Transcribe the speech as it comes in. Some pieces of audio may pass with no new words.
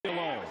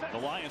The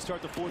Lions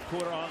start the fourth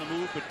quarter on the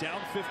move, but down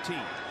 15.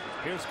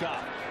 Here's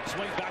Scott.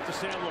 Swing back to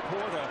Sam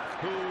Laporta,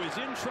 who is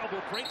in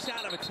trouble, breaks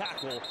out of a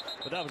tackle.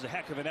 But that was a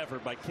heck of an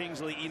effort by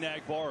Kingsley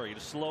Enagbari to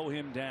slow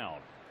him down.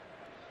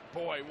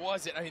 Boy,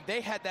 was it. I mean, they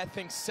had that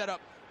thing set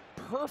up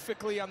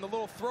perfectly on the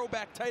little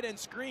throwback tight end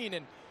screen.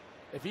 And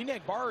if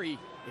Enagbari,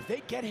 if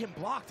they get him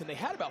blocked, and they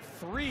had about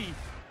 3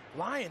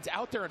 Lions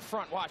out there in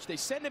front. Watch, they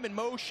send him in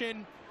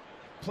motion,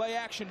 play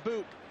action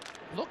boot.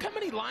 Look how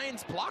many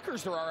Lions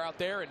blockers there are out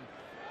there, and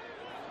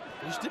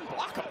they just didn't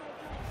block them.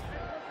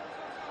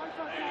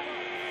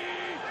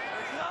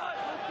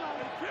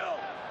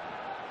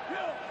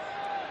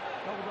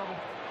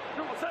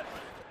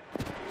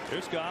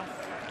 Here's Goff.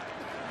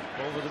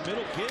 Over the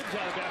middle, Gibbs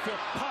out of the backfield.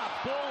 Pop,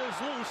 ball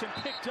is loose and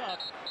picked up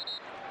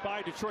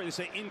by Detroit. They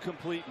say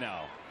incomplete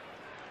now.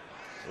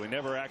 So we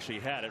never actually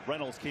had it.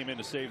 Reynolds came in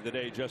to save the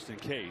day just in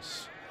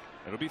case.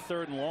 It'll be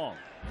 3rd and long.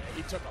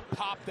 He took a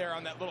pop there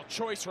on that little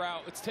choice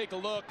route. Let's take a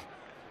look.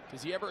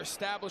 Does he ever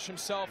establish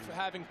himself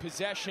having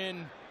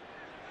possession?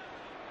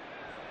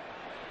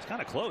 It's kind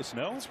of close,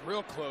 no? It's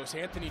real close.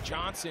 Anthony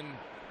Johnson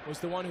was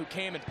the one who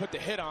came and put the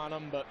hit on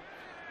him, but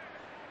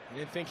I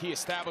didn't think he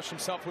established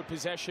himself with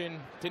possession.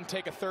 Didn't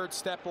take a 3rd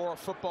step or a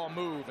football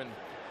move, and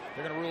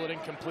they're going to rule it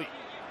incomplete.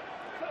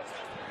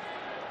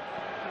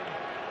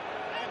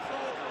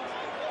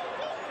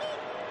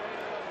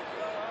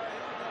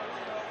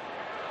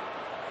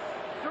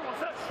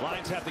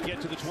 Lions have to get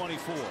to the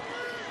 24.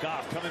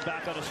 Goff coming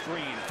back on a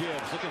screen.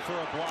 Gibbs looking for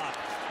a block,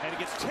 and it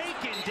gets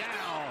taken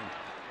down.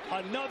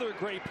 Another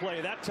great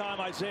play. That time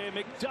Isaiah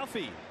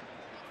McDuffie.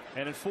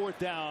 And at 4th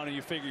down, and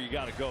you figure you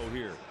got to go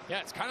here. Yeah,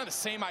 it's kind of the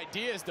same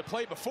idea as the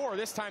play before.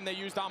 This time they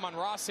used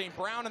Amon-Ra St.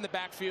 Brown in the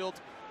backfield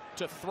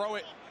to throw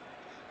it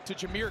to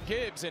Jahmyr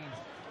Gibbs, and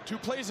 2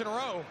 plays in a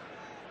row.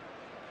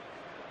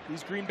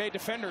 These Green Bay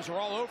defenders are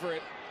all over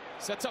it.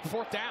 Sets up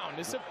 4th down.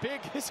 It's a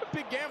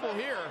big gamble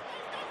here.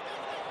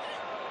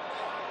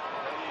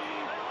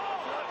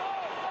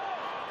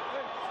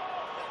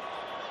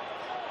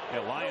 Yeah,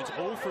 Lions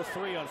 0 for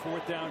 3 on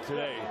 4th down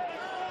today.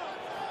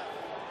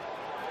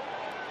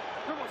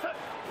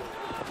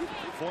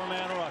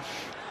 4-man rush.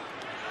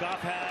 Goff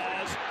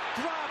has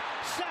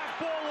dropped. Sack,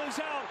 ball is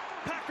out.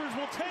 Packers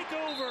will take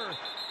over.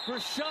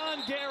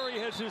 Rashawn Gary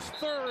has his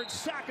 3rd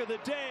sack of the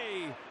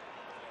day.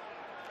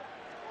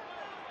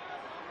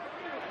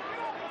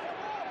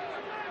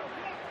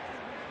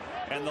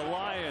 And the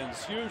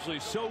Lions, usually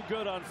so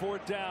good on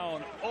 4th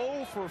down,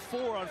 0 for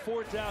 4 on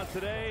 4th down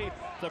today.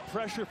 The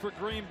pressure for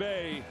Green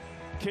Bay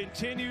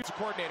continues.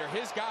 Coordinator,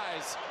 his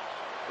guys,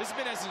 this has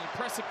been as an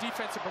impressive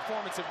defensive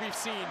performance that we've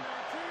seen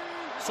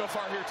so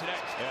far here today.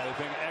 Yeah, they've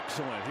been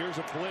excellent. Here's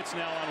a blitz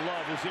now on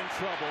Love, who's in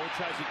trouble.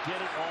 Tries to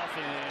get it off,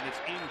 and it's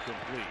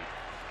incomplete.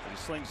 And he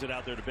slings it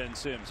out there to Ben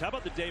Sims. How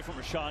about the day from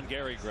Rashawn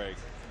Gary, Greg?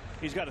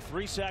 He's got a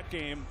 3-sack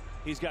game.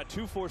 He's got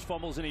 2 forced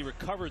fumbles, and he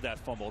recovered that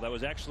fumble. That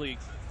was actually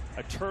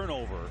a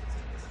turnover.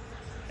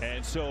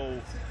 And so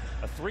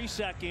a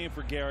 3-sack game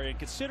for Gary. And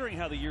considering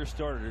how the year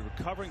started,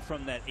 recovering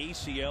from that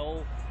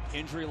ACL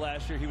injury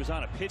last year, he was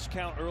on a pitch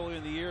count early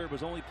in the year,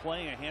 was only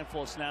playing a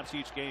handful of snaps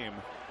each game.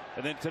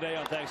 And then today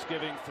on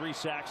Thanksgiving, 3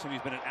 sacks, and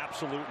he's been an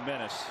absolute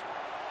menace.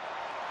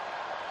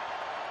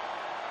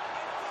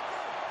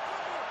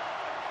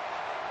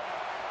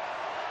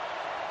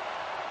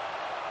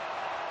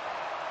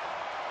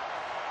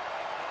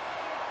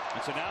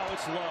 And so now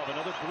it's Love,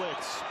 another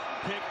blitz.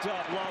 Picked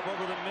up, Love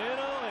over the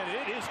middle, and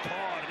it is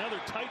caught. Another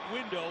tight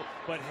window,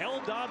 but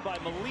held on by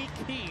Malik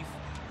Heath,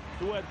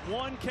 who had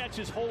 1 catch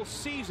his whole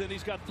season.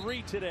 He's got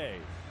 3 today.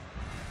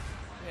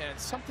 And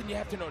something you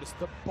have to notice,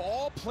 the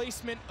ball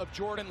placement of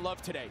Jordan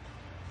Love today.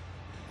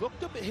 Look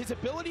at his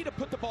ability to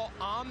put the ball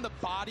on the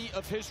body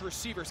of his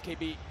receivers,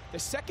 KB. The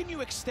second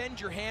you extend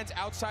your hands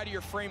outside of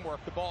your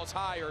framework, the ball is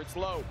high or it's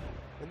low.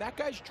 When that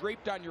guy's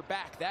draped on your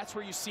back, that's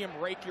where you see him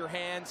rake your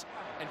hands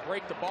and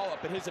break the ball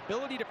up. But his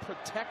ability to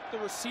protect the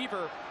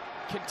receiver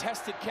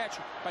contested catch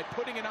by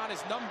putting it on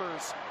his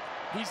numbers,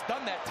 he's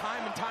done that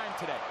time and time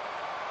today.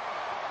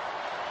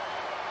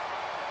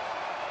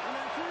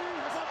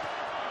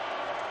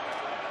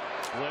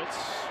 Blitz,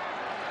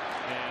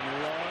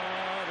 and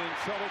Love in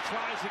trouble,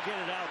 tries to get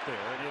it out there,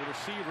 and the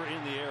receiver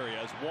in the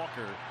area as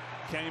Walker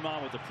came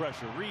on with the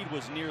pressure. Reed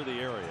was near the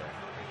area,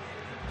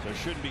 so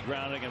shouldn't be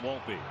grounding and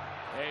won't be.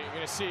 Hey, you're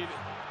going to see.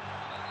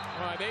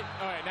 All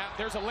right, now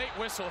there's a late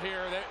whistle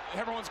here.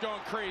 Everyone's going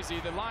crazy.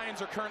 The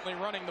Lions are currently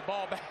running the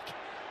ball back,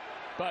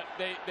 but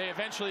they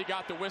eventually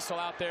got the whistle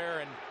out there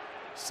and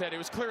said it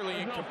was clearly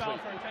incomplete. No foul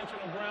for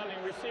intentional grounding.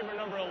 Receiver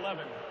number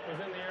 11 was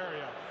in the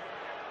area.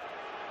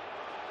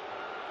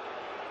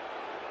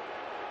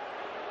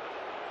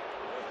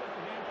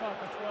 Game clock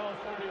at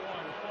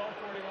 12:41.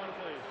 12:41,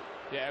 please.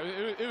 Yeah,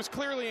 it was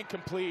clearly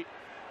incomplete.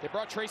 They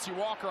brought Tracy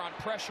Walker on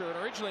pressure,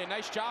 and originally a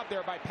nice job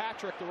there by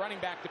Patrick, the running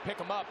back, to pick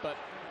him up, but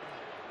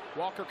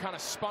Walker kind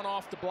of spun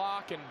off the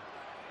block, and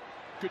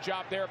good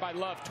job there by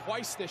Love.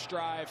 Twice this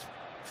drive,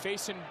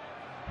 facing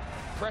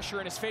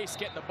pressure in his face,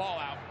 getting the ball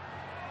out.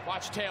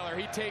 Watch Taylor,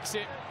 he takes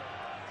it,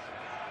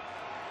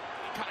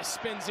 he kind of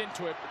spins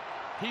into it.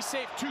 He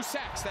saved 2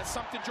 sacks. That's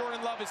something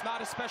Jordan Love is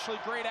not especially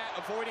great at,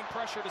 avoiding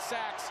pressure to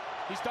sacks.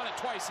 He's done it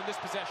twice in this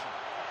possession.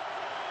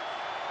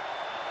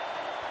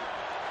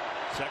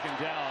 Second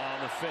down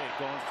on the fake,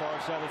 going far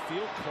side of the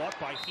field, caught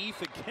by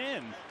Heath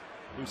again,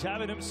 who's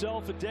having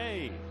himself a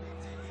day.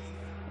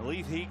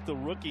 Heath, the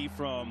rookie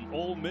from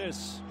Ole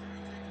Miss,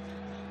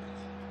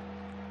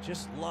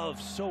 just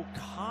Love so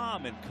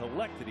calm and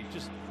collected. He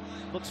just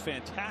looks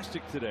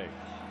fantastic today.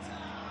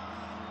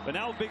 But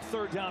now a big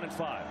 3rd down and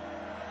 5.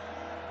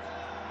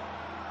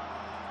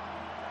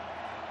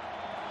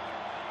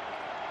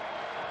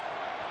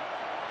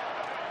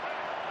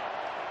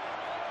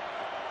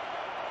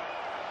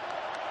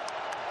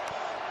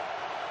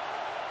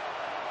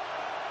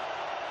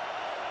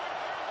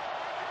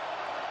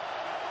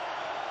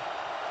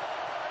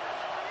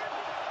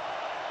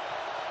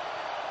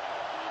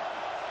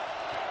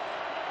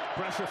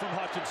 Pressure from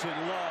Hutchinson.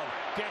 Love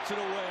gets it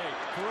away,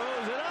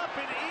 throws it up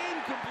and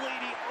incomplete.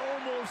 He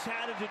almost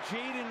had it to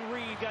Jaden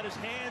Reed. Got his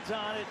hands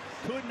on it,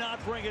 could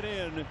not bring it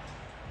in.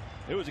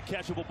 It was a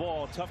catchable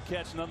ball. Tough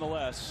catch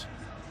nonetheless.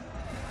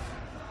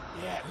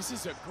 Yeah, this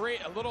is a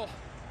little,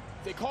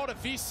 they call it a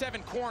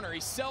V7 corner.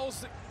 He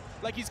sells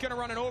like he's going to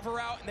run an over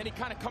route, and then he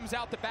kind of comes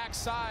out the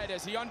backside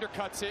as he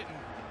undercuts it and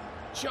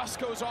just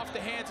goes off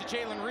the hands of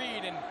Jalen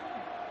Reed. And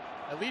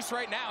at least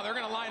right now, they're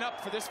going to line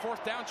up for this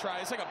 4th down try.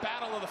 It's like a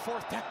battle of the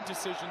 4th down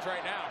decisions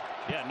right now.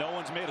 Yeah, no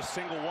one's made a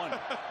single one.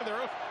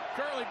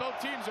 Currently, both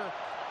teams are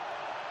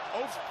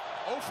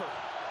over.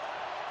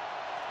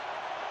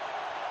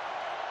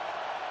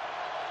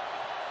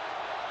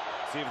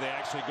 See if they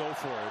actually go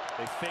for it.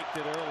 They faked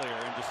it earlier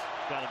and just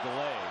got a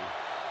delay.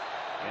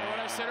 And what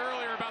I said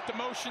earlier about the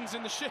motions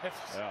and the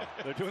shifts. Yeah,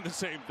 they're doing the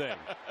same thing.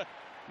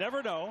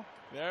 Never know.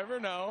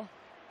 Never know.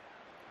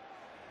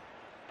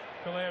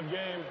 Delay of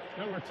game,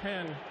 number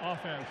 10,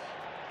 offense.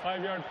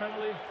 5-yard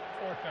penalty,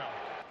 4th down.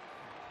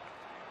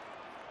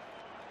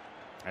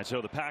 And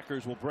so the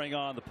Packers will bring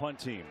on the punt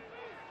team.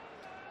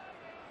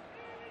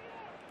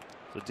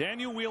 So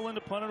Daniel Whelan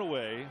to punt it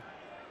away.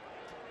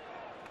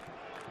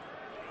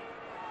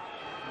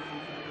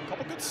 A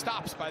couple good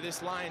stops by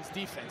this Lions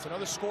defense.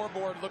 Another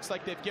scoreboard looks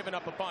like they've given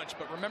up a bunch,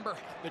 but remember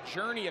the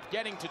journey of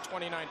getting to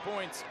 29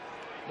 points.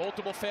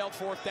 Multiple failed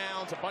 4th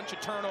downs, a bunch of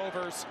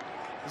turnovers.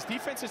 This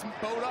defense has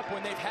bowed up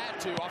when they've had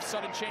to off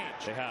sudden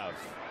change. They have.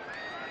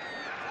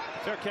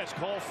 Fair catch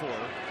call for.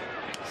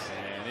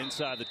 And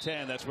inside the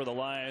 10, that's where the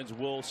Lions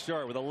will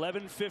start with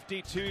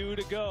 11:52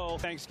 to go.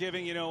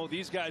 Thanksgiving, you know,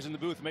 these guys in the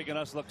booth making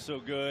us look so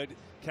good.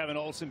 Kevin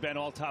Olson, Ben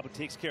Altop, who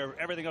takes care of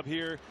everything up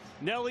here.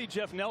 Nelly,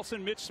 Jeff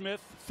Nelson, Mitch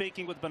Smith,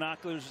 faking with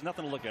binoculars. There's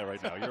nothing to look at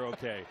right now. You're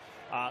okay.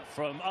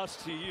 From us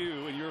to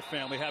you and your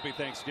family, happy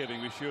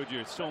Thanksgiving. We showed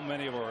you so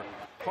many of our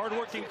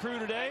hardworking crew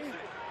today.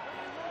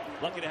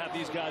 Lucky to have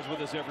these guys with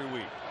us every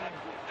week.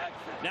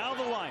 Now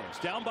the Lions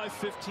down by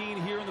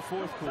 15 here in the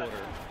 4th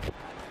quarter.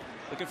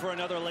 Looking for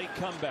another late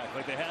comeback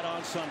like they had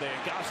on Sunday.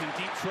 And Goff's in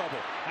deep trouble.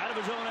 Out of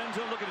his own end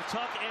zone, looking to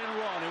tuck and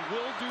run, and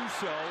will do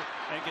so,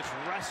 and gets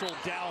wrestled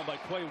down by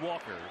Quay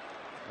Walker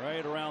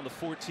right around the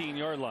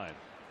 14-yard line.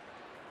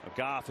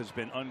 Goff has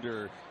been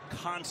under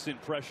constant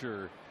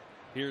pressure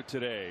here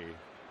today.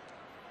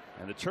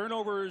 And the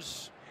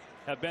turnovers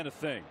have been a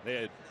thing. They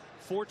had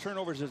 4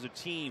 turnovers as a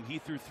team. He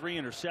threw 3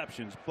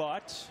 interceptions,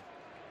 but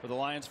for the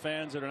Lions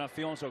fans that are not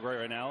feeling so great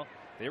right now,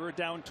 they were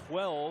down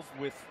 12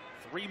 with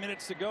 3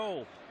 minutes to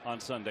go on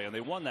Sunday, and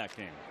they won that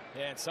game.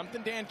 Yeah, and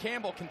something Dan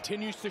Campbell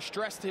continues to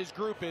stress to his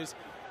group is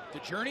the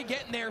journey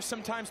getting there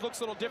sometimes looks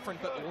a little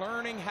different, but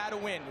learning how to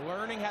win,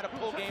 learning how to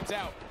pull games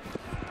out.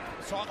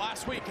 Saw it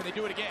last week, and they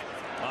do it again.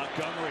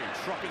 Montgomery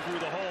trucking through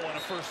the hole on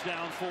a 1st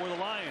down for the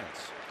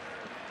Lions.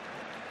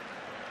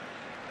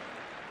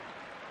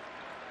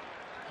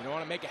 You don't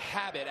want to make a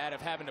habit out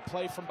of having to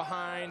play from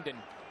behind and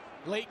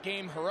late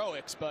game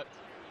heroics, but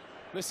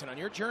listen, on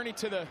your journey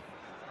to the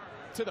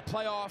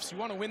playoffs, you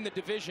want to win the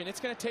division. It's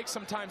going to take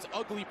sometimes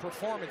ugly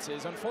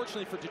performances.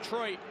 Unfortunately for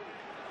Detroit,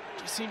 it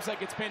just seems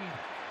like it's been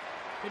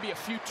maybe a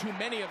few too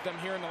many of them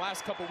here in the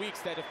last couple weeks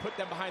that have put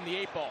them behind the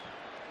 8 ball.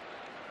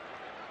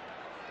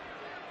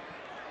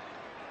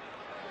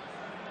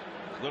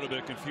 A little bit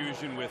of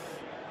confusion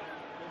with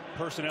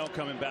personnel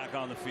coming back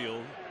on the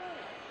field.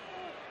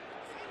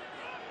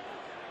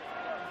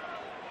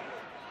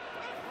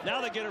 Now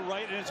they get it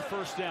right, and it's a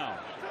 1st down.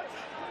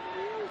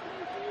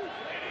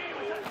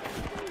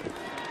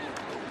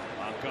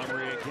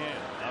 Montgomery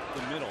again, up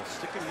the middle,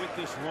 sticking with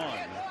this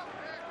run.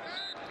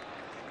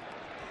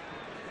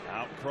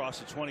 Out across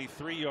the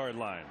 23-yard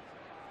line.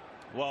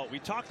 Well, we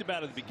talked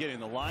about at the beginning,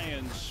 the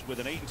Lions with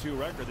an 8-2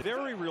 record, a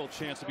very real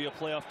chance to be a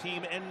playoff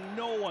team, and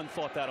no one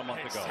thought that a month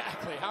ago.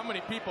 Exactly. How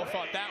many people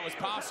thought that was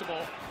possible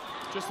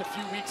just a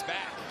few weeks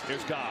back?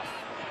 Here's Goff.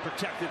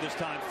 Protected this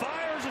time.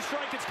 Fires a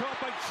strike. It's caught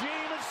by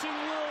Jamison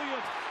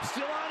Williams.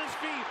 Still on his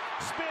feet.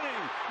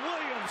 Spinning.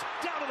 Williams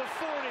down to the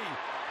 40.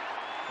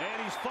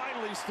 And he's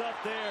finally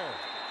stuffed there.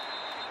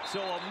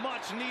 So a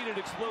much needed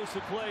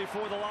explosive play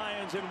for the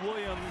Lions, and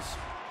Williams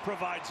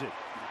provides it.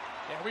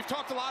 Yeah, we've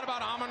talked a lot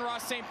about Amon-Ra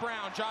St.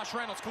 Brown, Josh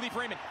Reynolds, Khalif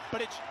Raymond,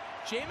 but it's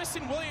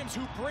Jamison Williams,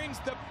 who brings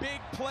the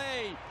big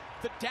play,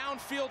 the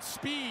downfield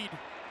speed.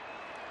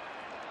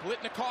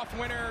 Blitnikoff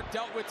winner,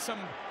 dealt with some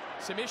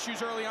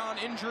issues early on,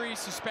 injury,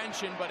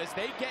 suspension, but as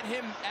they get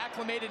him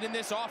acclimated in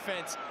this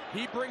offense,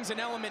 he brings an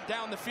element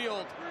down the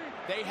field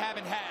they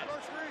haven't had.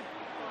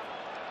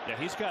 Yeah,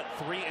 he's got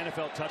 3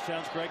 NFL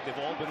touchdowns, Greg. They've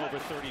all been over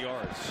 30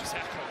 yards.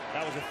 Exactly.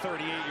 That was a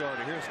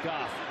 38-yarder. Here's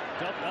Goff.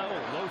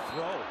 Low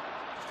throw.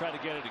 Just tried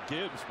to get it to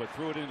Gibbs, but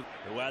threw it in.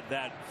 Who had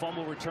that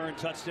fumble return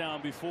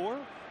touchdown before.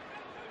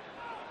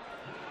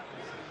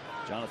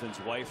 Jonathan's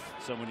wife,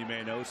 someone you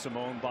may know,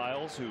 Simone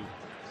Biles, who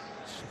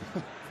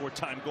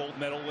 4-time gold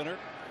medal winner.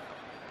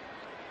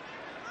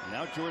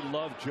 Now Jordan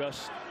Love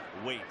just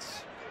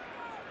waits.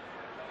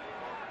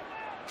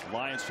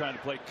 Lions trying to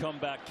play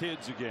comeback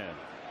kids again.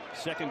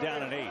 2nd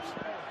down and 8.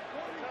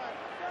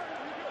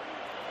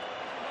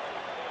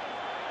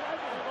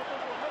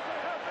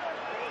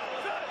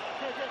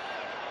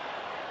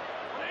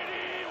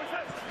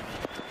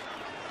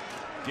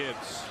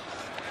 Gibbs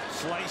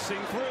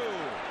slicing through.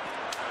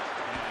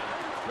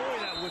 Boy,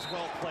 that was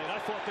well played. I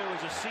thought there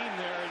was a seam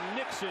there, and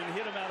Nixon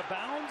hit him out of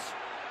bounds.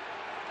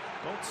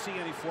 Don't see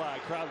any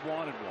flag. Crowd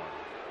wanted one.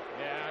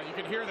 Yeah, you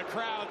can hear the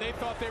crowd. They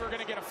thought they were going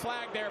to get a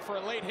flag there for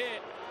a late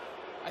hit.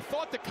 I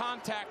thought the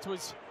contact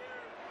was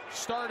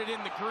started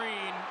in the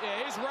green.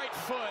 Yeah, his right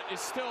foot is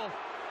still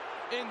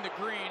in the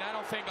green. I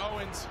don't think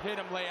Owens hit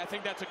him late. I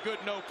think that's a good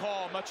no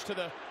call, much to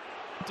the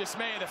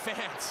dismay of the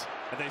fans.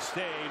 And they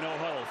stay no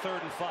huddle.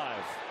 3rd and 5.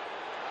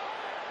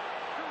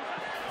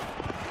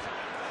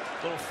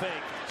 Little fake.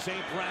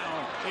 St.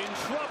 Brown in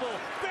trouble.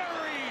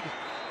 Buried.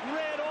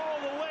 Red all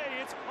the way.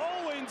 It's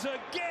Owens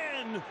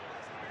again.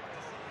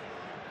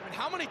 I mean,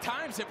 how many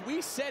times have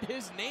we said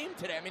his name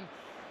today? I mean,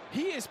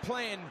 he is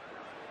playing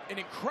an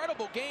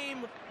incredible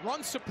game.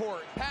 Run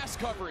support, pass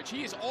coverage.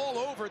 He is all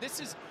over. This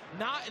is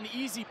not an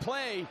easy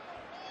play.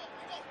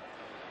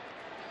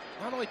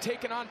 Not only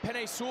taking on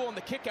Penei Sewell in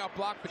the kickout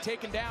block, but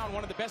taking down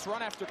one of the best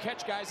run after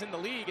catch guys in the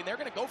league, and they're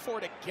going to go for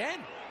it again.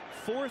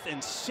 4th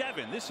and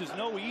 7. This is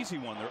no easy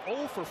one. They're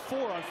 0 for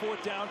 4 on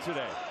 4th down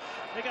today.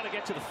 They got to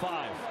get to the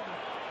 5.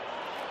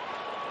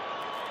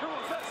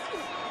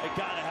 They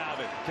got to have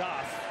it.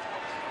 Goff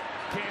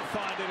can't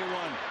find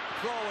anyone.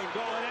 Throwing,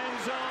 going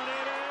end zone.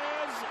 It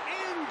is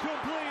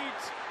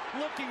incomplete.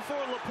 Looking for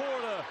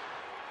Laporta.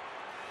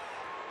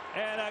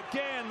 And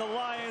again, the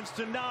Lions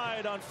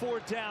denied on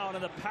 4th down,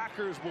 and the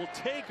Packers will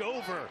take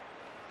over.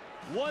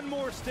 One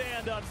more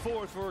stand on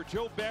 4th for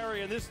Joe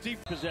Barry, and this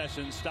deep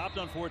possession stopped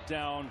on 4th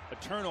down. A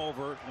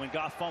turnover when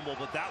Goff fumbled,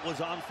 but that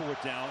was on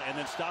 4th down, and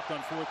then stopped on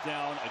 4th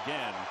down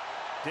again.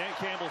 Dan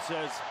Campbell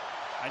says,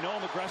 I know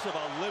I'm aggressive,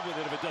 I'll live with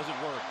it if it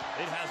doesn't work.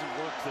 It hasn't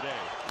worked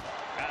today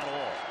at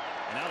all.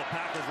 And now the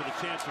Packers with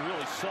a chance to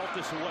really salt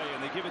this away,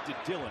 and they give it to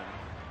Dillon,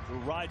 who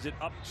rides it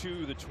up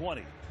to the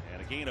 20.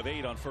 And a gain of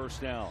 8 on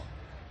 1st down.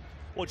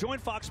 Well, join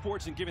Fox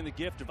Sports in giving the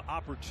gift of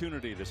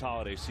opportunity this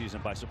holiday season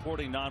by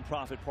supporting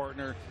nonprofit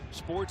partner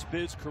Sports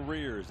Biz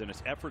Careers in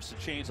its efforts to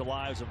change the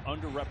lives of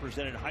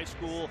underrepresented high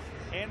school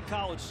and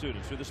college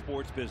students through the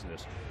sports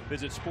business.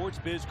 Visit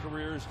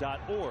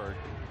sportsbizcareers.org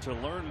to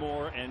learn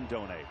more and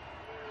donate.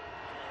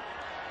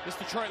 This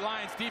Detroit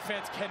Lions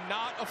defense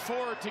cannot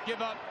afford to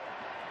give up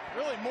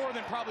really more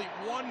than probably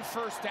 1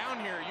 1st down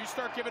here. You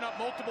start giving up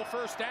multiple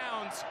 1st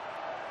downs,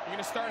 you're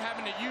going to start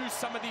having to use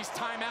some of these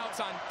timeouts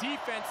on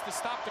defense to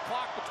stop the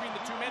clock between the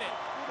 2 minutes.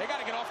 They got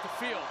to get off the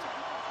field.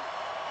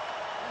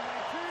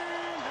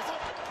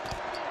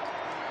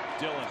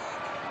 Dillon.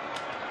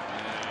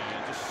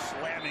 And just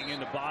slamming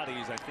into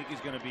bodies. I think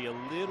he's going to be a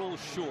little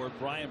short.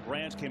 Brian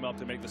Branch came up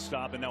to make the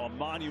stop, and now a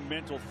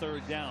monumental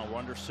 3rd down. We're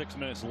under 6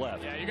 minutes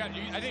left. Yeah,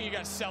 I think you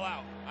got to sell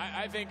out.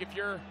 I think if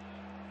you're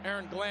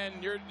Aaron Glenn,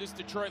 you're this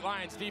Detroit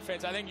Lions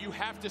defense, I think you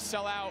have to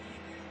sell out.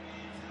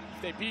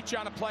 They beat you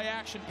on a play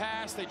action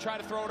pass. They try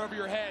to throw it over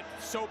your head.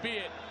 So be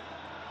it.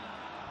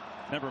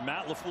 Remember,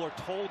 Matt LaFleur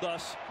told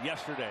us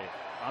yesterday,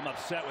 I'm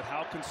upset with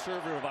how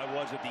conservative I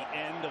was at the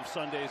end of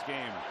Sunday's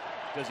game.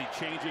 Does he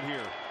change it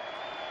here?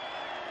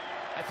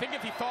 I think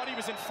if he thought he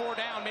was in 4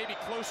 down, maybe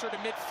closer to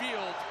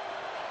midfield,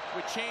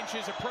 would change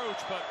his approach,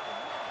 but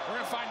we're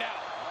going to find out.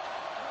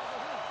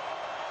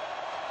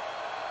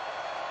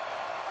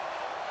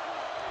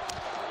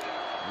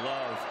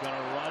 Love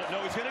gonna run it.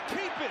 No, he's gonna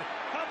keep it.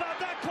 How about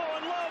that call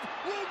on Love?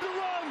 Room to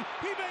run.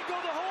 He may go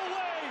the whole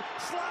way.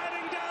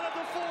 Sliding down at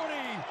the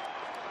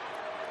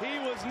 40. He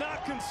was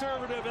not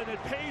conservative, and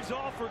it pays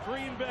off for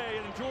Green Bay,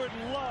 and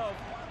Jordan Love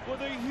with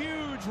a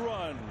huge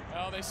run.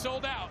 Well, they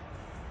sold out.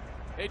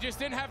 They just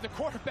didn't have the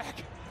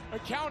quarterback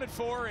accounted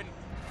for, and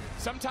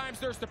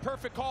sometimes there's the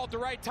perfect call at the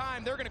right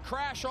time. They're gonna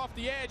crash off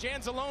the edge.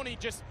 Anzalone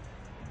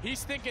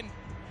he's thinking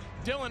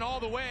Dillon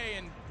all the way,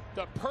 and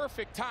the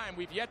perfect time.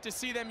 We've yet to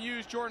see them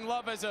use Jordan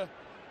Love as a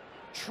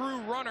true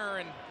runner,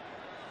 and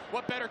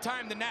what better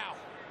time than now?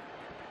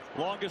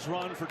 Longest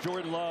run for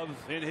Jordan Love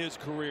in his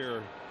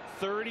career.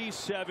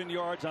 37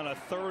 yards on a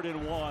 3rd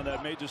and 1.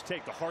 That may just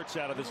take the hearts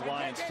out of this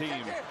Lions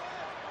team.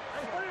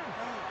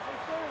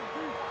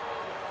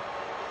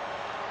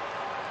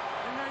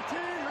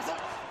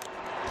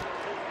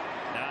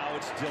 Now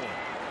it's Dillon.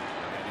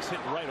 And he's hit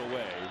right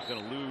away. He's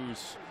going to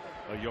lose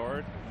a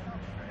yard.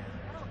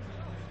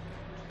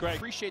 Greg.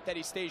 Appreciate that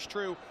he stays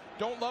true.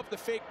 Don't love the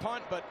fake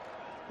punt, but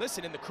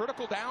listen, in the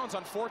critical downs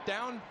on 4th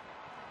down,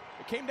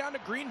 it came down to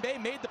Green Bay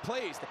made the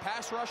plays. The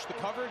pass rush, the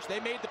coverage, they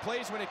made the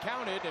plays when it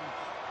counted. And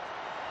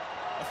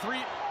a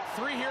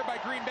three here by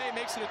Green Bay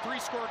makes it a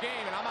 3-score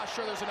game, and I'm not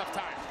sure there's enough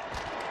time.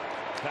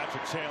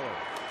 Patrick Taylor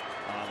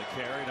on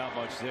the carry, not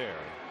much there.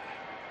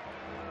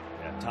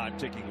 Yeah, time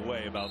ticking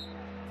away, about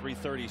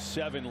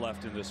 3:37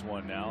 left in this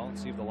one now.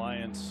 Let's see if the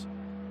Lions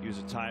use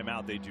a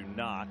timeout. They do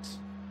not.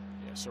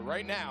 Yeah, so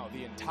right now,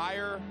 the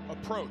entire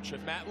approach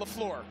of Matt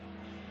LaFleur,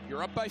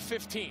 you're up by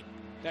 15.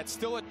 That's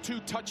still a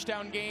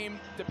 2-touchdown game,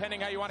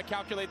 depending how you want to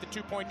calculate the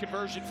 2-point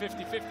conversion,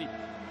 50-50.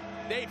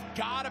 They've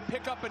got to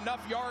pick up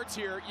enough yards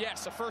here.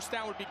 Yes, a 1st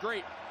down would be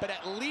great, but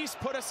at least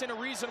put us in a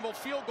reasonable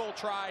field goal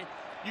try.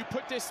 You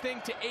put this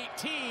thing to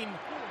 18.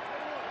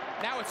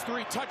 Now it's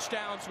 3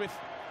 touchdowns with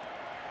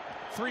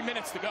 3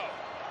 minutes to go.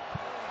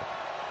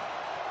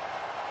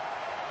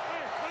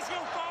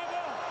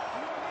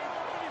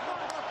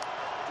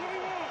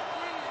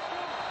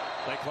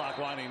 Play clock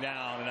winding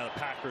down, and now the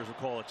Packers will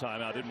call a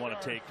timeout. Didn't want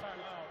to take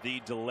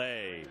the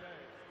delay.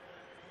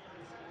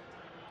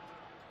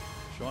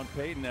 Sean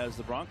Payton as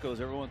the Broncos.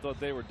 Everyone thought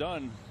they were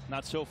done.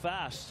 Not so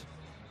fast.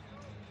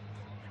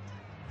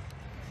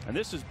 And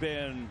this has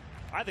been,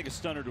 I think, a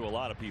stunner to a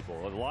lot of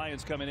people. The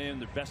Lions coming in,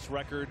 their best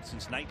record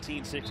since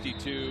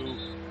 1962.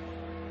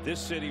 This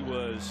city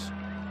was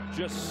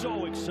just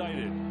so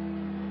excited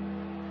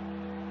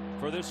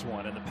for this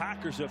one. And the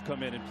Packers have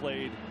come in and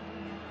played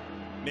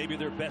maybe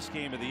their best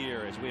game of the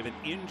year, as we have an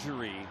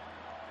injury.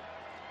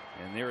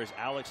 And there is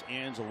Alex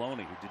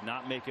Anzalone, who did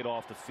not make it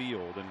off the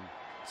field, and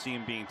see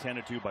him being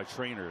tended to by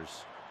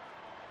trainers.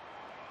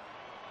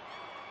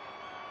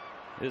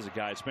 This is a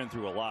guy that's been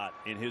through a lot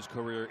in his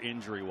career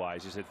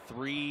injury-wise. He's had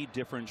 3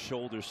 different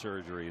shoulder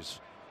surgeries,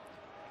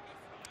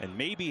 and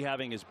maybe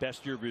having his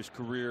best year of his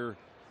career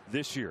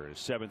this year, his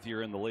 7th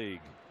year in the league.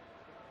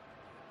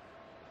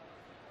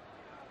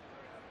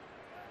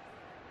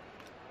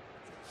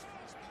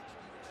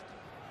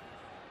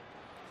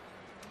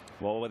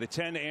 Well, with a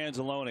 10 to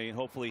Anzalone,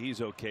 hopefully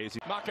he's okay.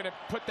 I'm not going to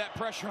put that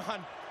pressure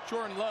on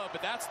Jordan Love,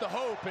 but that's the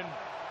hope. And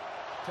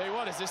tell you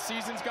what, as this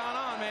season's gone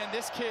on, man,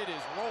 this kid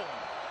is rolling.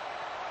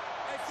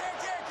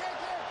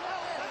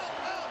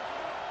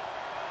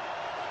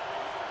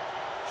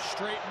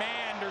 Straight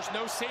man, there's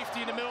no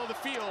safety in the middle of the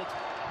field.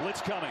 Blitz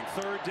coming,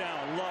 3rd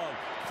down. Love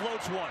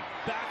floats one,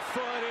 back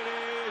foot,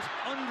 it is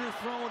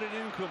underthrown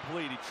and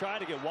incomplete. He tried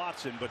to get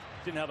Watson, but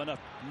didn't have enough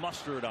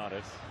mustard on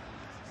it.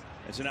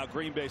 And so now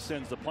Green Bay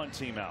sends the punt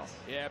team out.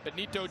 Yeah,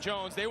 Benito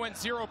Jones, they went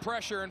 0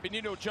 pressure, and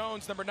Benito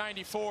Jones, number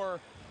 94,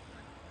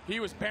 he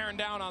was bearing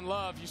down on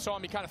Love. You saw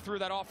him, he kind of threw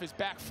that off his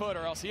back foot,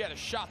 or else he had a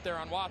shot there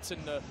on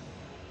Watson to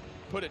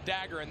put a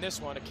dagger in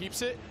this one. It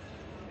keeps it.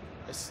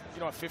 It's,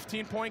 you know, a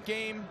 15-point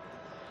game,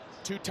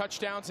 2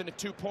 touchdowns and a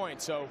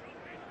 2-point. So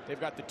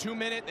they've got the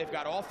 2-minute, they've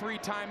got all 3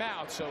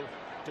 timeouts. So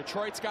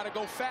Detroit's got to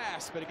go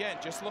fast. But again,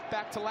 just look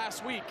back to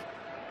last week.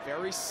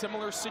 Very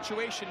similar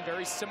situation,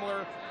 very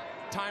similar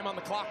time on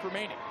the clock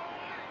remaining.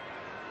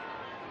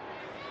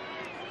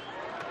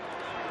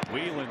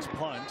 Whelan's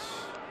punt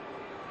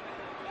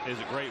is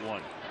a great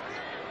one.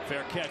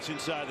 Fair catch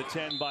inside the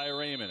 10 by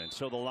Raymond. And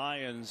so the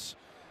Lions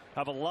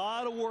have a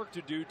lot of work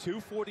to do.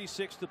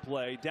 2:46 to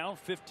play, down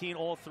 15,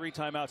 all 3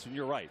 timeouts. And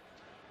you're right,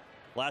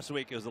 last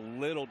week is a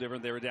little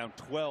different. They were down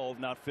 12,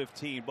 not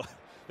 15, but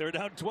they were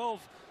down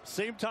 12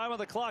 same time on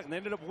the clock, and they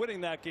ended up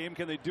winning that game.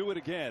 Can they do it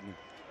again?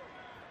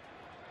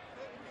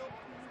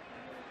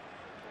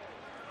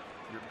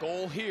 Your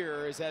goal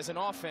here is, as an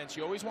offense,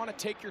 you always want to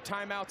take your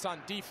timeouts on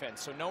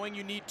defense. So knowing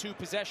you need 2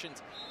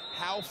 possessions,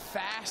 how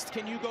fast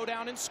can you go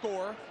down and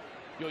score?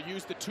 You'll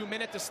use the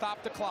 2-minute to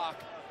stop the clock.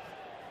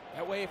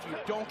 That way, if you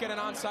don't get an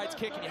onside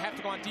kick and you have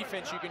to go on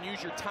defense, you can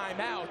use your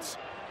timeouts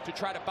to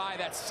try to buy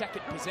that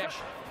 2nd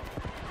possession.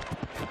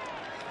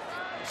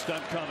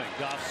 Stunt coming.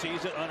 Goff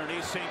sees it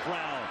underneath. St.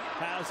 Brown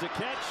has the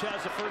catch,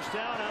 has the 1st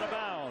down, out of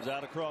bounds,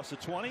 out across the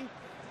 20.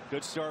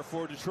 Good start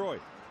for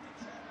Detroit.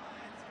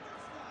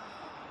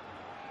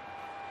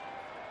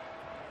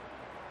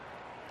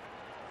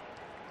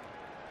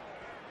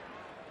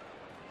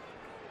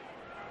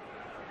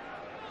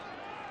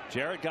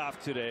 Jared Goff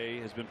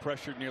today has been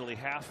pressured nearly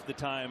half the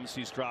times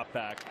he's dropped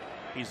back.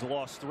 He's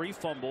lost 3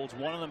 fumbles.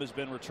 One of them has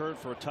been returned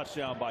for a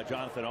touchdown by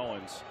Jonathan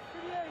Owens.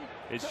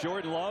 It's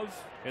Jordan Love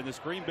and this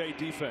Green Bay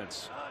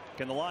defense.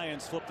 Can the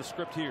Lions flip the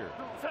script here?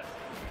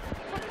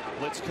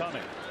 Blitz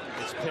coming.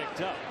 It's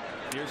picked up.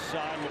 Near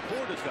side,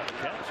 Laporta's got the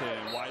catch,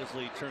 and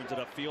wisely turns it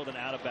upfield and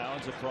out of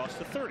bounds across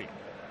the 30.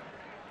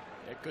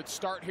 A good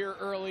start here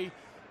early.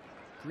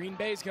 Green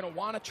Bay's going to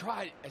want to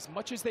try as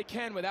much as they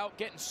can without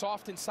getting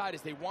soft inside,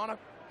 as they want to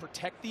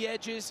protect the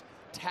edges,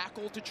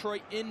 tackle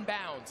Detroit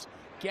inbounds,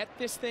 get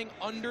this thing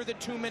under the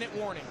 2-minute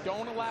warning.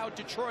 Don't allow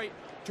Detroit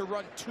to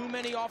run too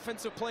many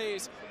offensive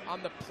plays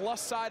on the plus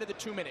side of the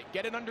 2-minute.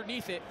 Get it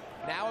underneath it.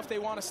 Now if they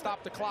want to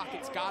stop the clock,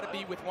 it's got to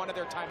be with one of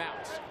their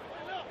timeouts.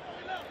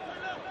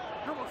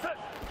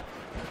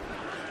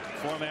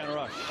 Four-man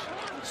rush.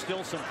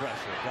 Still some pressure.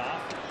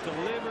 Goff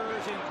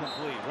delivers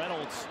incomplete.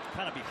 Reynolds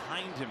kind of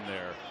behind him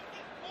there.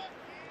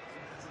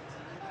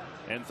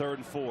 And 3rd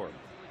and 4.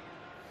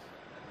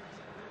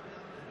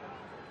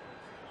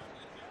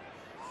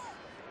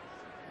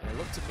 It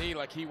looked to me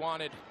like he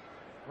wanted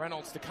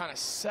Reynolds to kind of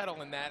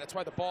settle in that. That's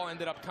why the ball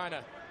ended up kind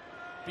of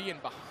being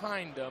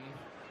behind him.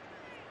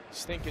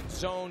 He's thinking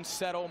zone,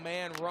 settle,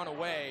 man, run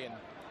away, and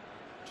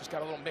just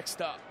got a little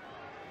mixed up.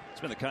 It's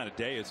been the kind of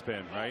day it's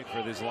been, right,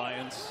 for these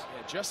Lions.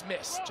 Yeah, just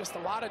missed. Just a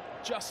lot of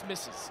just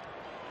misses.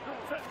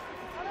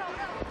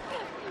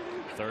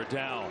 3rd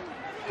down.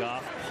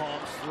 Goff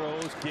pumps,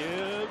 throws,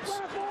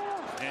 Gibbs.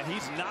 And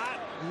he's not.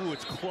 Ooh,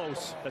 it's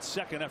close. That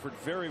second effort,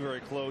 very,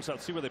 very close. I'll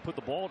see where they put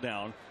the ball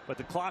down, but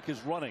the clock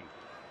is running.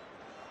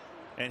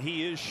 And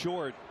he is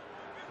short.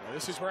 Well,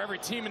 this is where every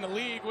team in the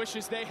league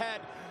wishes they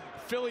had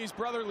Philly's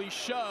brotherly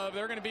shove.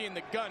 They're going to be in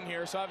the gun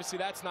here, so obviously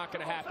that's not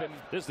going to happen.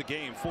 This is the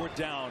game. 4th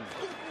down.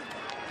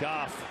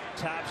 Goff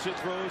taps it,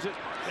 throws it,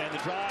 and the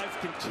drive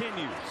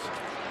continues.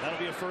 That'll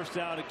be a 1st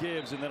down to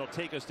Gibbs, and that'll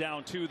take us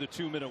down to the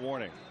 2-minute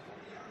warning.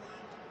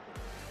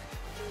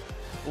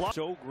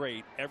 So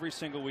great every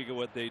single week at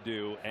what they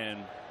do,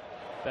 and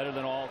better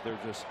than all, they're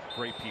just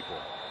great people.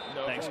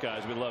 No. Thanks,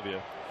 guys. We love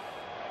you.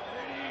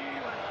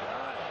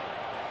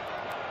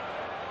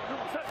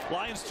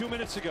 Lions 2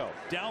 minutes ago,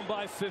 down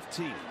by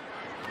 15.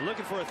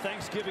 Looking for a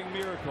Thanksgiving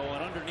miracle,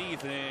 and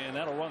underneath, and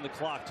that'll run the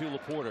clock to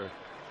Laporta.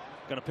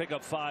 Going to pick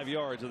up 5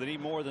 yards, so they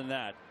need more than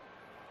that.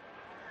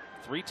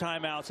 3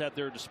 timeouts at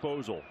their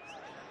disposal.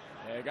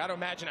 Yeah, you got to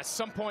imagine at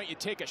some point you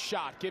take a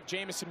shot. Give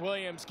Jamison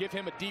Williams, give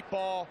him a deep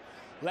ball,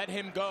 let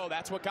him go.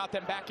 That's what got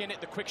them back in it,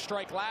 the quick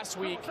strike last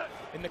week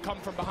in the come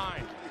from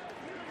behind.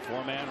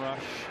 4-man rush.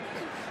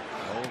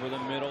 Over the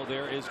middle,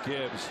 there is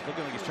Gibbs.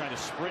 Looking like he's trying to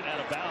sprint out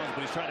of bounds,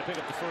 but he's trying to pick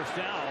up the 1st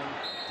down.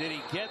 Did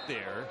he get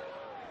there?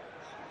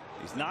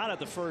 He's not at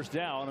the 1st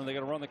down, and they're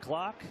going to run the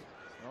clock.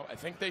 No, I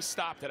think they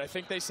stopped it. I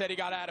think they said he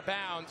got out of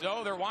bounds.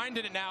 Oh, they're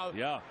winding it now.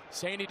 Yeah.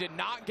 Saying he did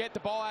not get the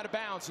ball out of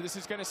bounds, so this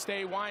is going to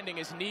stay winding.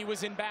 His knee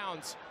was in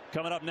bounds.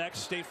 Coming up next,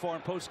 State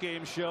Farm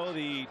postgame show.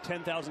 The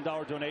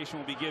 $10,000 donation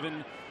will be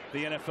given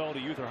the NFL to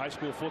youth or high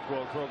school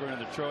football program of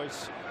their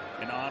choice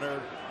in honor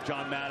of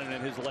John Madden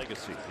and his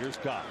legacy. Here's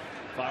Goff.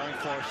 Firing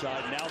far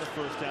side. Now the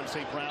 1st down.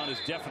 St. Brown is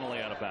definitely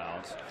out of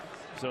bounds.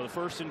 So the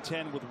 1st and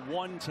 10 with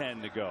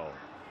 1:10 to go.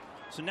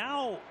 So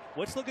now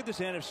let's look at this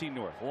NFC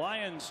North.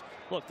 Lions,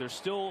 look, they're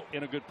still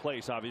in a good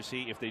place,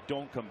 obviously, if they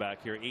don't come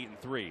back here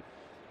 8-3.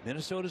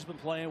 Minnesota's been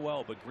playing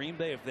well, but Green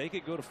Bay, if they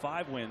could go to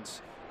 5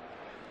 wins,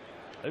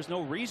 there's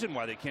no reason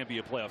why they can't be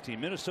a playoff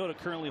team. Minnesota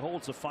currently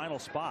holds the final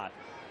spot.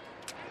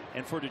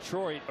 And for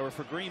Detroit, or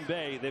for Green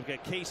Bay, they've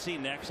got KC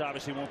next.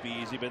 Obviously won't be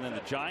easy, but then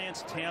the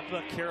Giants,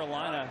 Tampa,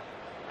 Carolina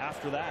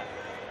after that.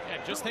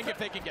 Yeah, just think if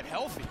they can get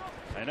healthy.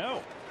 I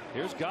know.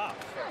 Here's Goff.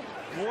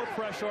 More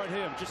pressure on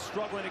him, just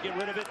struggling to get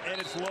rid of it,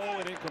 and it's low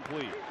and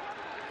incomplete. You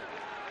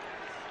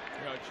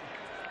know,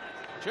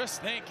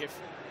 just think if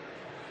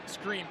this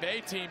Green Bay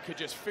team could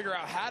just figure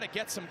out how to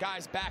get some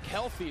guys back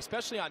healthy,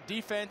 especially on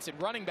defense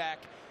and running back.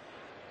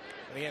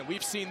 And again,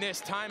 we've seen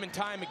this time and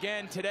time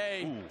again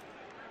today. Ooh.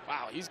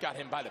 Wow, he's got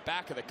him by the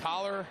back of the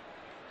collar.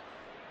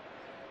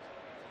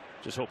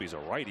 Just hope he's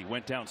all right. He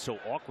went down so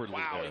awkwardly.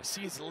 Wow, there. you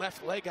see his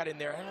left leg got in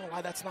there. I don't know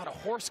why that's not a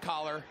horse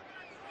collar.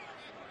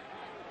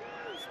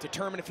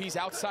 Determine if he's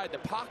outside the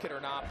pocket or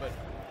not, but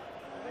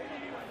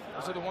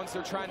those are the ones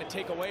they're trying to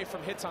take away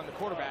from hits on the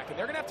quarterback. And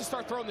they're going to have to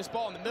start throwing this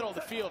ball in the middle of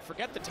the field.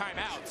 Forget the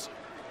timeouts.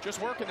 Just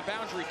working the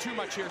boundary too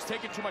much here. It's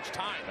taking too much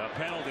time. A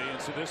penalty,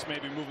 and so this may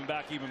be moving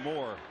back even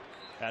more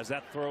as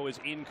that throw is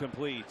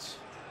incomplete.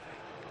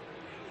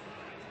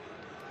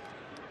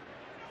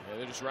 Yeah,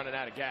 they're just running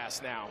out of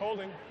gas now.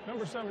 Holding,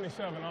 number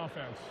 77,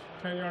 offense.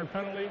 10-yard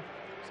penalty,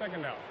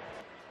 2nd down.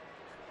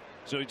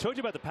 So he told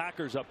you about the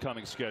Packers'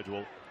 upcoming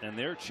schedule and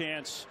their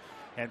chance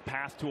and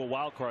path to a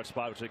wild card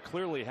spot, which they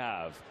clearly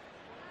have.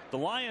 The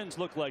Lions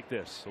look like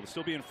this. They'll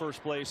still be in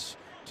 1st place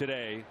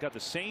today. Got the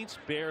Saints,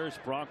 Bears,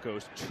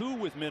 Broncos, 2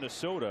 with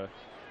Minnesota.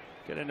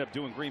 Could end up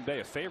doing Green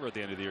Bay a favor at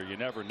the end of the year. You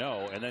never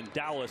know. And then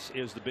Dallas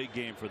is the big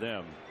game for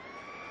them.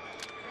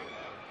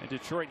 And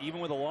Detroit, even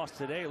with a loss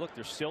today, look,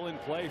 they're still in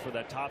play for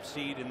that top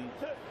seed in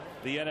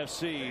the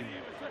NFC.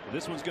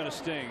 This one's going to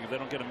sting if they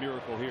don't get a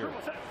miracle here.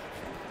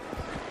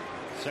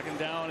 2nd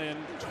down and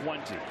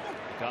 20.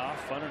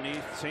 Goff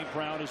underneath. St.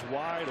 Brown is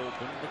wide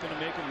open, looking to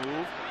make a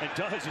move, and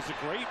does. It's a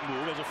great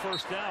move as a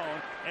 1st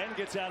down and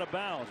gets out of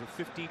bounds with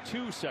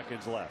 52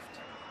 seconds left.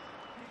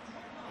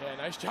 Yeah,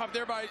 nice job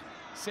there by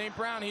St.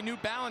 Brown. He knew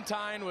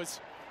Ballantyne was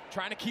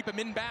trying to keep him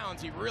in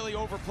bounds. He really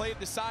overplayed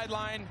the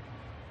sideline.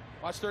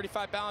 Watch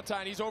 35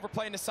 Ballantyne. He's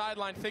overplaying the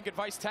sideline, thinking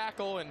vice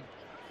tackle, and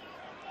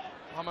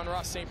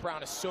Amon-Ra St.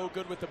 Brown is so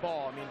good with the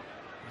ball. I mean,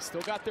 they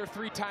still got their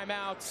 3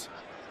 timeouts.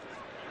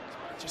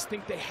 I just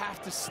think they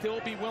have to still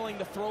be willing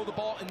to throw the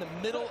ball in the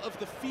middle of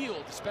the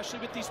field, especially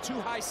with these 2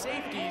 high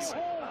safeties.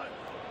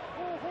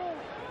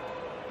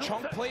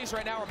 chunk plays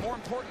right now are more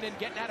important than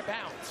getting out of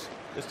bounds.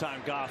 This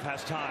time Goff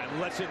has time,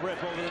 lets it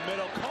rip over the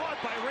middle, caught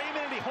by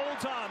Raymond, and he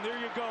holds on. There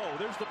you go.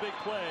 There's the big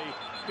play.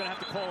 Going to have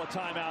to call a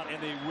timeout,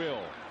 and they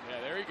will.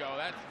 Yeah, there you go.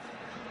 That,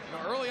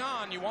 early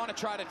on, you want to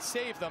try to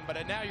save them,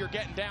 but now you're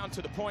getting down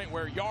to the point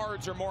where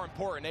yards are more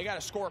important. They got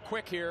to score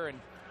quick here, and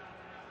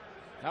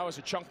that was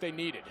a chunk they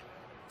needed.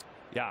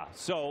 Yeah,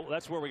 so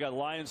that's where we got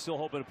Lions still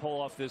hoping to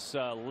pull off this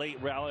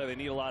late rally. They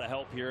need a lot of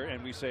help here,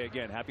 and we say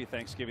again, happy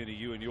Thanksgiving to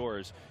you and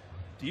yours.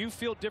 Do you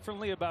feel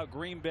differently about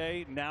Green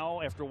Bay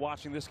now after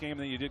watching this game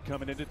than you did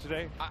coming into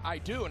today? I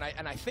do, and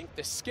I think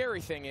the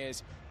scary thing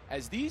is,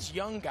 as these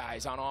young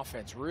guys on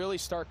offense really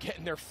start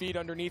getting their feet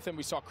underneath them,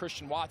 we saw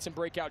Christian Watson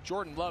break out.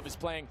 Jordan Love is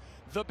playing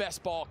the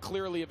best ball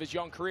clearly of his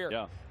young career.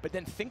 Yeah. But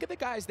then think of the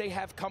guys they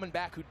have coming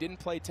back who didn't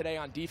play today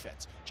on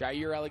defense.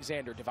 Jair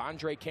Alexander,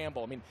 Devondre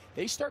Campbell. I mean,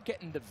 they start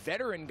getting the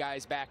veteran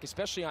guys back,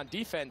 especially on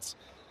defense.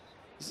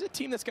 This is a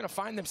team that's going to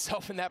find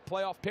themselves in that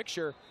playoff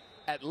picture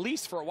at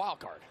least for a wild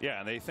card. Yeah,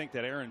 and they think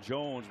that Aaron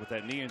Jones with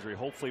that knee injury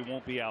hopefully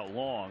won't be out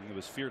long. It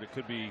was feared it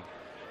could be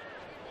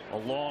a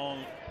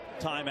long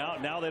time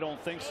out. Now they don't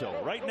think so.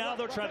 Right now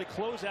they're trying to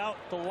close out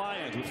the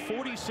Lions with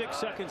 46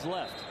 seconds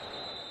left.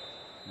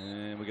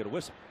 And we get a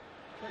whistle.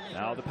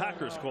 Now the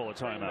Packers call a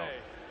timeout.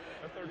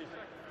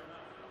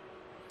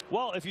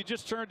 Well, if you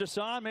just turned us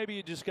on, maybe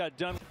you just got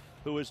done.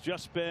 Who has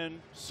just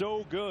been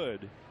so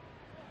good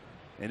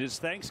in his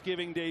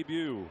Thanksgiving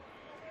debut.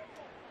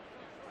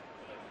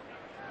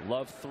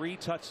 Love 3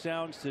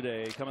 touchdowns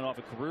today, coming off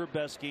a career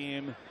best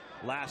game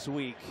last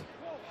week.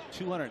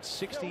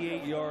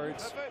 268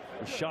 yards.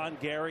 Rashawn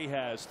Gary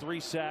has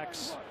 3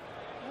 sacks.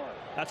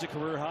 That's a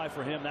career high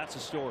for him. That's a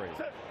story.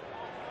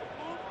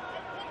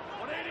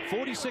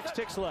 46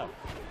 ticks left.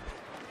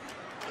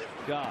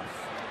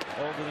 Goff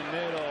over the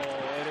middle.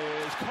 It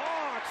is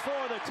caught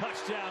for the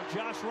touchdown.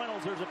 Josh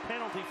Reynolds, there's a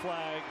penalty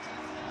flag.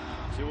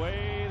 So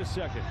wait a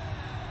second.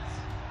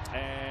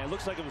 And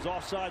looks like it was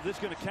offside. This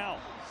is going to count.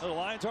 The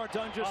Lions aren't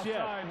done just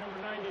yet. Offside, number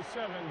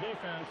 97,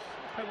 defense.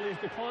 Penalties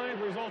declined,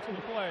 results of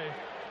the play.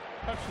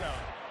 Touchdown.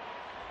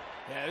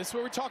 Yeah, this is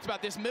what we talked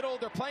about. This middle,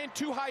 they're playing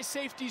too high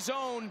safety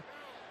zone.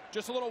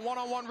 Just a little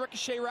one-on-one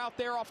ricochet route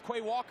there off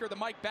Quay Walker, the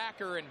Mike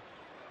backer, and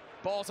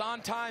ball's on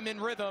time in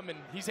rhythm, and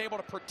he's able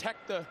to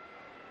protect the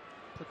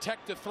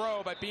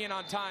throw by being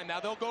on time.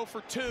 Now they'll go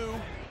for 2,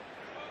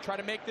 try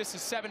to make this a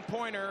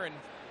 7-pointer, and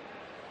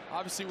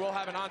obviously we'll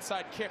have an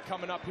onside kick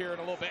coming up here in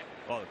a little bit.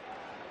 Well,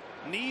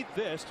 need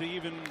this to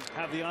even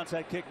have the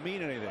onside kick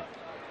mean anything.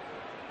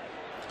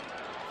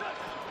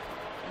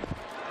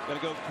 Got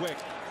to go quick.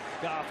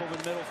 Goff over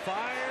the middle,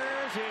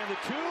 fires, and the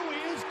 2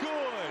 is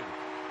good.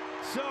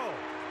 So,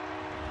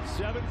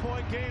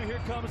 7-point game.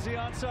 Here comes the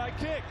onside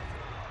kick.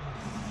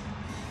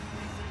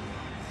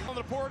 On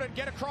the board and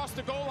get across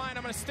the goal line.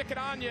 I'm going to stick it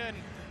on you. And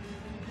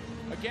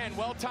again,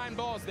 well-timed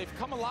balls. They've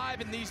come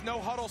alive in these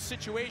no-huddle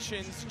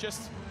situations.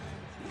 Just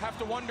have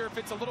to wonder if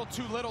it's a little,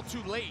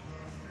 too late.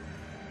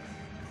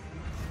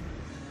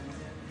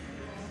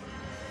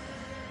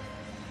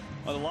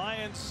 Well, the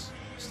Lions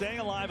staying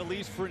alive at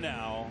least for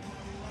now.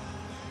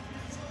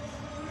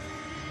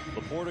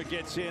 Laporta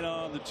gets in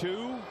on the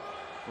 2.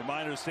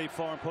 Reminder of State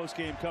Farm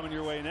postgame coming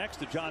your way next.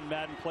 The John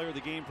Madden Player of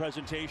the Game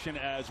presentation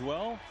as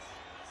well.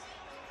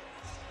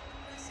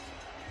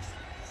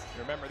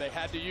 Remember, they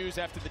had to use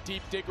after the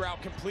deep dig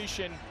route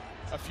completion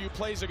a few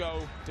plays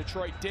ago.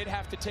 Detroit did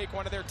have to take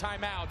one of their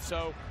timeouts,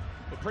 so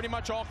it pretty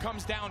much all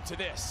comes down to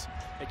this.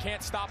 They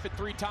can't stop it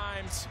 3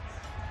 times.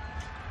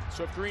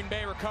 So if Green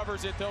Bay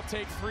recovers it, they'll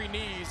take 3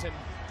 knees, and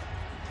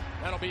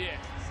that'll be it.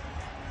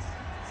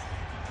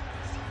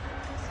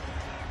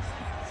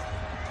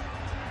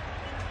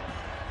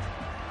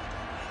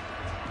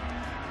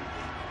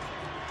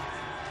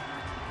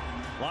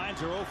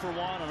 Lions are 0 for 1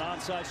 on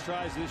onside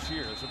tries this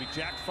year. This will be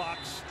Jack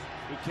Fox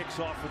who kicks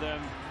off for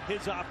them.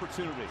 His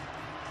opportunity.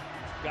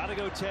 Got to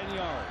go 10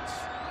 yards.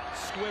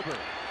 Squibber.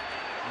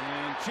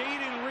 And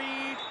Jaden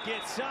Reed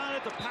gets on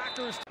it. The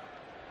Packers.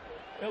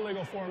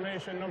 Illegal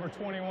formation, number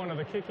 21 of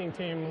the kicking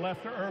team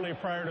left early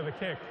prior to the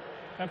kick.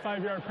 That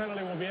 5-yard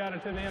penalty will be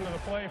added to the end of the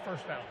play.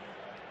 First down.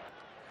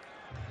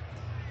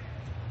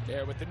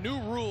 Yeah, with the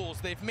new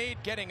rules, they've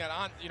made getting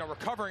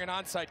recovering an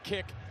onside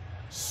kick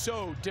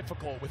so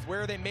difficult with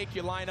where they make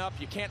you line up.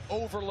 You can't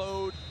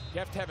overload. You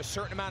have to have a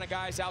certain amount of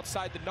guys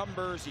outside the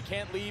numbers. You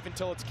can't leave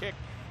until it's kicked.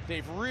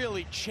 They've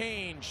really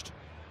changed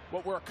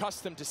what we're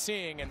accustomed to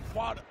seeing, and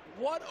what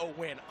a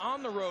win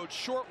on the road,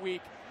 short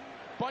week.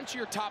 Bunch of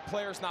your top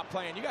players not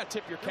playing. You got to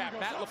tip your cap.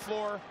 Matt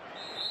LaFleur,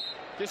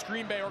 this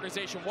Green Bay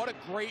organization, what a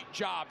great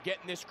job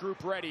getting this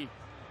group ready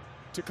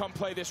to come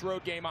play this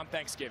road game on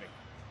Thanksgiving.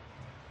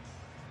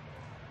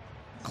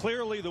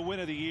 Clearly the win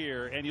of the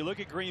year, and you look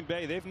at Green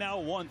Bay, they've now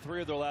won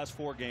 3 of their last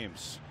 4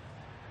 games.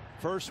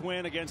 First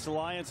win against the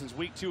Lions since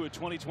week 2 of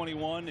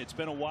 2021. It's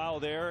been a while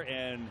there,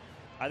 and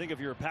I think if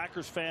you're a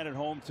Packers fan at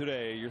home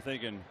today, you're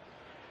thinking,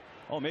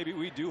 oh, maybe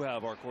we do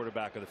have our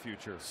quarterback of the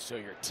future. So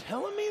you're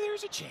telling me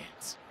there's a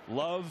chance?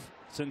 Love,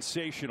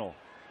 sensational.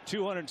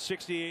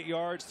 268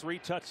 yards, 3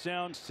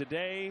 touchdowns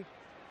today.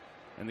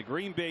 And the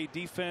Green Bay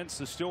defense,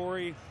 the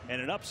story,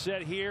 and an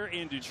upset here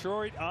in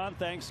Detroit on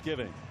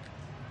Thanksgiving.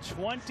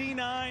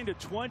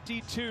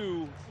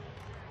 29-22,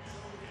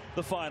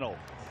 the final.